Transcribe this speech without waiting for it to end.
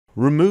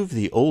Remove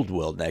the old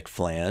wheel neck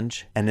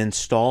flange and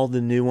install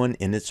the new one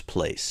in its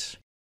place.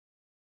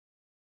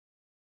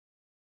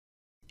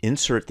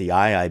 Insert the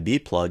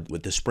IIB plug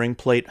with the spring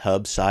plate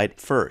hub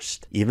side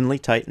first. Evenly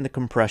tighten the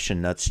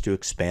compression nuts to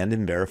expand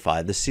and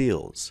verify the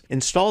seals.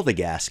 Install the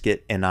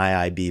gasket and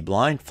IIB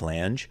blind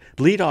flange.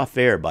 Bleed off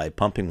air by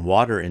pumping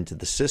water into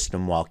the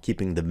system while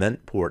keeping the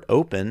vent port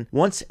open.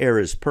 Once air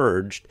is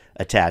purged,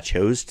 attach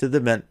hose to the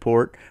vent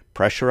port,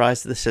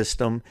 pressurize the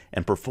system,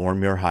 and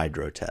perform your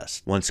hydro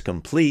test. Once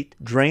complete,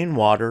 drain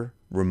water,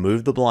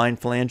 remove the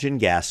blind flange and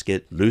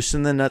gasket,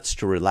 loosen the nuts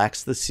to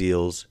relax the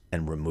seals,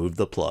 and remove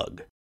the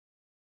plug.